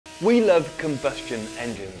We love combustion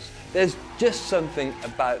engines. There's just something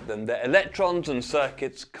about them that electrons and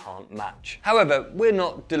circuits can't match. However, we're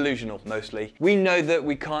not delusional mostly. We know that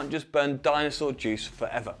we can't just burn dinosaur juice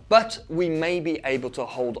forever. But we may be able to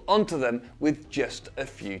hold onto them with just a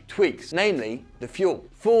few tweaks, namely the fuel.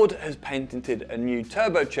 Ford has patented a new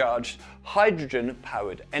turbocharged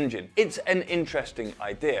hydrogen-powered engine. It's an interesting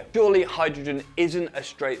idea. Surely hydrogen isn't a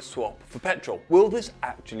straight swap for petrol. Will this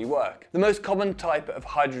actually work? The most common type of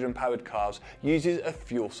hydrogen-powered cars uses a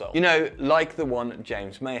fuel cell. You know, like the one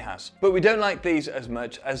James May has. But we don't like these as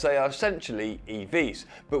much as they are essentially EVs,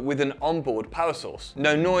 but with an onboard power source.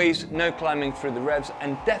 No noise, no climbing through the revs,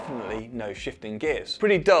 and definitely no shifting gears.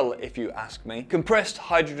 Pretty dull if you ask me. Compressed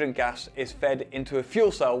hydrogen gas is fed into a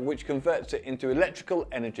fuel cell which converts it into electrical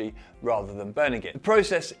energy rather than burning it. The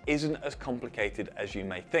process isn't as complicated as you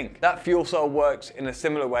may think. That fuel cell works in a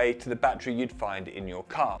similar way to the battery you'd find in your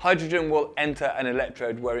car. Hydrogen will enter an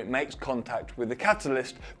electrode where it makes contact with the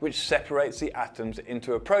catalyst, which separates the atoms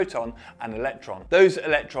into a proton and electron. Those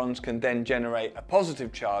electrons can then generate a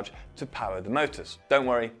positive charge to power the motors. Don't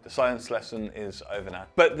worry, the science lesson is over now.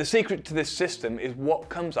 But the secret to this system is what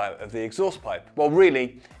comes out of the exhaust pipe. Well,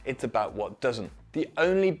 really, it's about what doesn't. The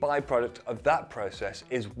only byproduct of that process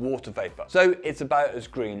is water vapor, so it's about as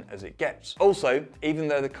green as it gets. Also, even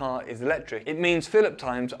though the car is electric, it means fill-up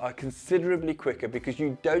times are considerably quicker because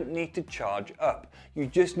you don't need to charge up. You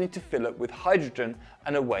just need to fill up with hydrogen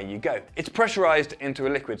and away you go. It's pressurized into a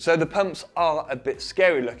liquid, so the pumps are a bit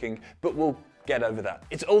scary looking, but we'll get over that.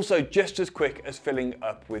 It's also just as quick as filling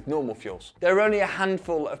up with normal fuels. There are only a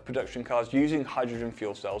handful of production cars using hydrogen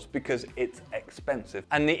fuel cells because it's expensive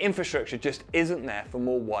and the infrastructure just isn't there for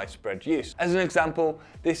more widespread use. As an example,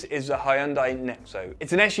 this is the Hyundai Nexo.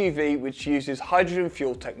 It's an SUV which uses hydrogen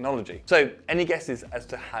fuel technology. So any guesses as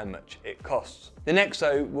to how much it costs? The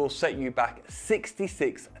Nexo will set you back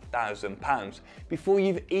 £66,000 before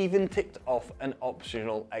you've even ticked off an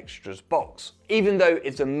optional extras box. Even though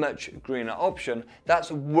it's a much greener option, that's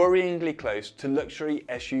worryingly close to luxury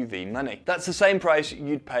SUV money. That's the same price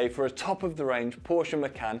you'd pay for a top-of-the-range Porsche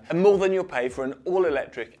Macan and more than you'll pay for an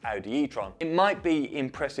all-electric Audi e-tron. It might be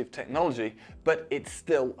impressive technology, but it's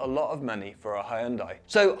still a lot of money for a Hyundai.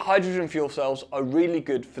 So hydrogen fuel cells are really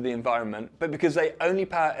good for the environment, but because they only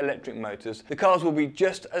power electric motors, the cars will be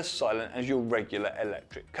just as silent as your regular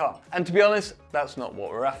electric car. And to be honest, that's not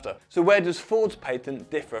what we're after. So where does Ford's patent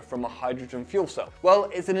differ from a hydrogen fuel cell? Well,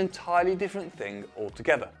 it's an entirely different thing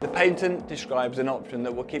altogether. The patent describes an option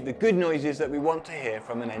that will keep the good noises that we want to hear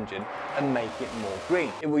from an engine and make it more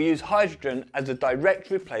green. It will use hydrogen as a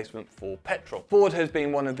direct replacement for petrol. Ford has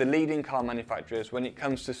been one of the leading car manufacturers when it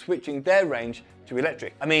comes to switching their range to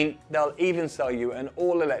electric. I mean, they'll even sell you an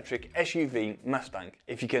all-electric SUV Mustang,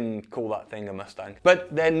 if you can call that thing a Mustang.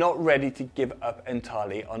 But they're not ready to give up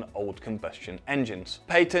entirely on old combustion engines.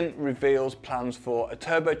 Patent reveals plans for a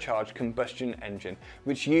turbocharged combustion engine,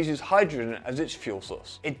 which uses hydrogen as its fuel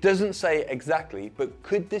source. It doesn't say exactly, but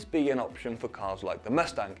could this be an option for cars like the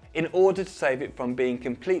Mustang, in order to save it from being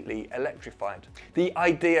completely electrified? The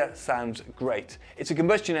idea sounds great. It's a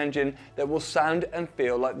combustion engine that will sound and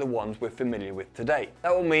feel like the ones we're familiar with today.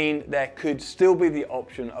 That will mean there could still be the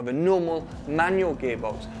option of a normal manual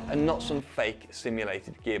gearbox and not some fake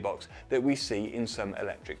simulated gearbox that we see in some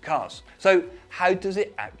electric cars. So how does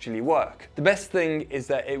it actually work? The best thing is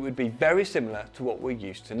that it would be very similar to what we're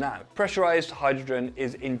used to now. Pressurized hydrogen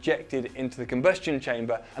is injected into the combustion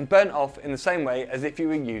chamber and burnt off in the same way as if you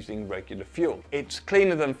were using regular fuel. It's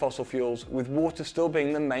cleaner than fossil fuels, with water still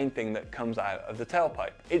being the main thing that comes out of the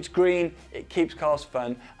tailpipe. It's green, it keeps cars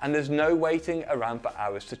fun, and there's no waiting around for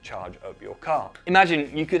hours to charge up your car.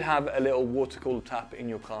 Imagine you could have a little water cooler tap in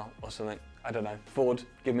your car or something. I don't know, Ford,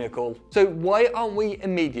 give me a call. So why aren't we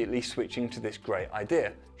immediately switching to this great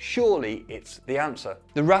idea? Surely it's the answer.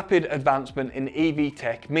 The rapid advancement in EV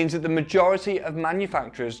tech means that the majority of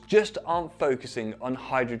manufacturers just aren't focusing on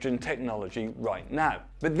hydrogen technology right now.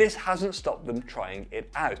 But this hasn't stopped them trying it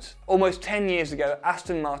out. Almost 10 years ago,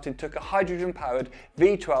 Aston Martin took a hydrogen-powered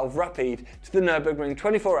V12 Rapide to the Nürburgring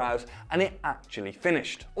 24 hours and it actually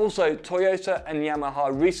finished. Also, Toyota and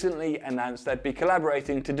Yamaha recently announced they'd be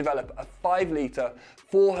collaborating to develop a 5-litre,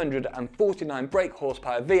 449 brake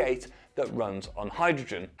horsepower V8 that runs on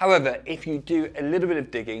hydrogen. However, if you do a little bit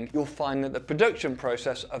of digging, you'll find that the production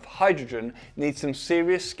process of hydrogen needs some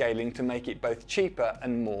serious scaling to make it both cheaper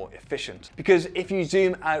and more efficient. Because if you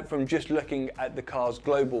zoom out from just looking at the car's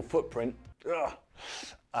global footprint,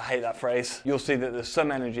 I hate that phrase. You'll see that there's some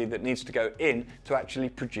energy that needs to go in to actually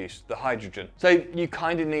produce the hydrogen. So you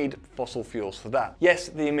kind of need fossil fuels for that. Yes,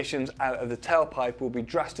 the emissions out of the tailpipe will be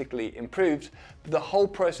drastically improved, but the whole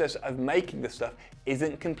process of making the stuff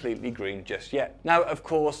isn't completely green just yet. Now, of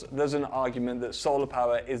course, there's an argument that solar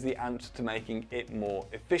power is the answer to making it more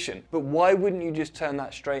efficient. But why wouldn't you just turn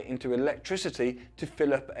that straight into electricity to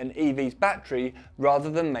fill up an EV's battery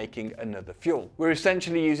rather than making another fuel? We're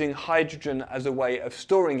essentially using hydrogen as a way of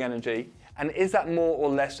storing energy, and is that more or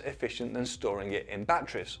less efficient than storing it in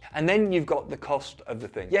batteries? And then you've got the cost of the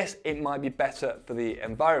thing. Yes, it might be better for the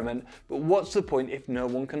environment, but what's the point if no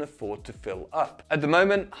one can afford to fill up? At the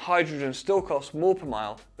moment, hydrogen still costs more per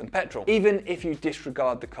mile than petrol. Even if you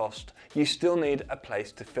disregard the cost, you still need a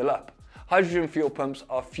place to fill up. Hydrogen fuel pumps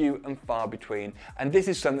are few and far between, and this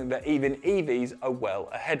is something that even EVs are well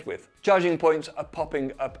ahead with. Charging points are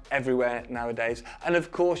popping up everywhere nowadays, and of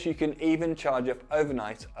course you can even charge up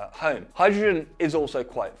overnight at home. Hydrogen is also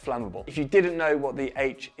quite flammable. If you didn't know what the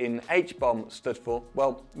H in H-bomb stood for,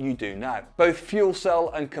 well, you do now. Both fuel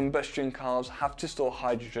cell and combustion cars have to store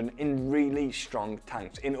hydrogen in really strong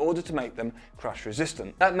tanks in order to make them crash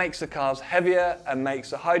resistant. That makes the cars heavier and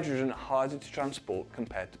makes the hydrogen harder to transport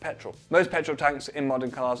compared to petrol. Most petrol tanks in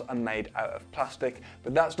modern cars are made out of plastic,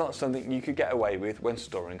 but that's not something you could get away with when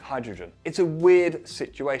storing hydrogen. It's a weird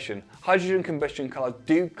situation. Hydrogen combustion cars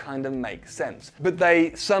do kind of make sense, but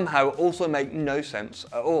they somehow also make no sense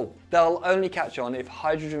at all. They'll only catch on if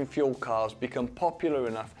hydrogen fuel cars become popular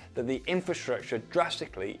enough that the infrastructure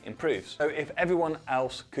drastically improves. So if everyone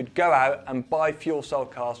else could go out and buy fuel cell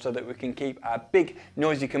cars so that we can keep our big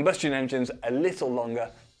noisy combustion engines a little longer,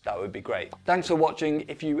 that would be great. Thanks for watching.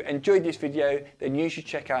 If you enjoyed this video, then you should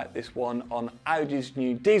check out this one on Audi's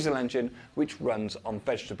new diesel engine, which runs on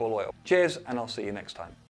vegetable oil. Cheers, and I'll see you next time.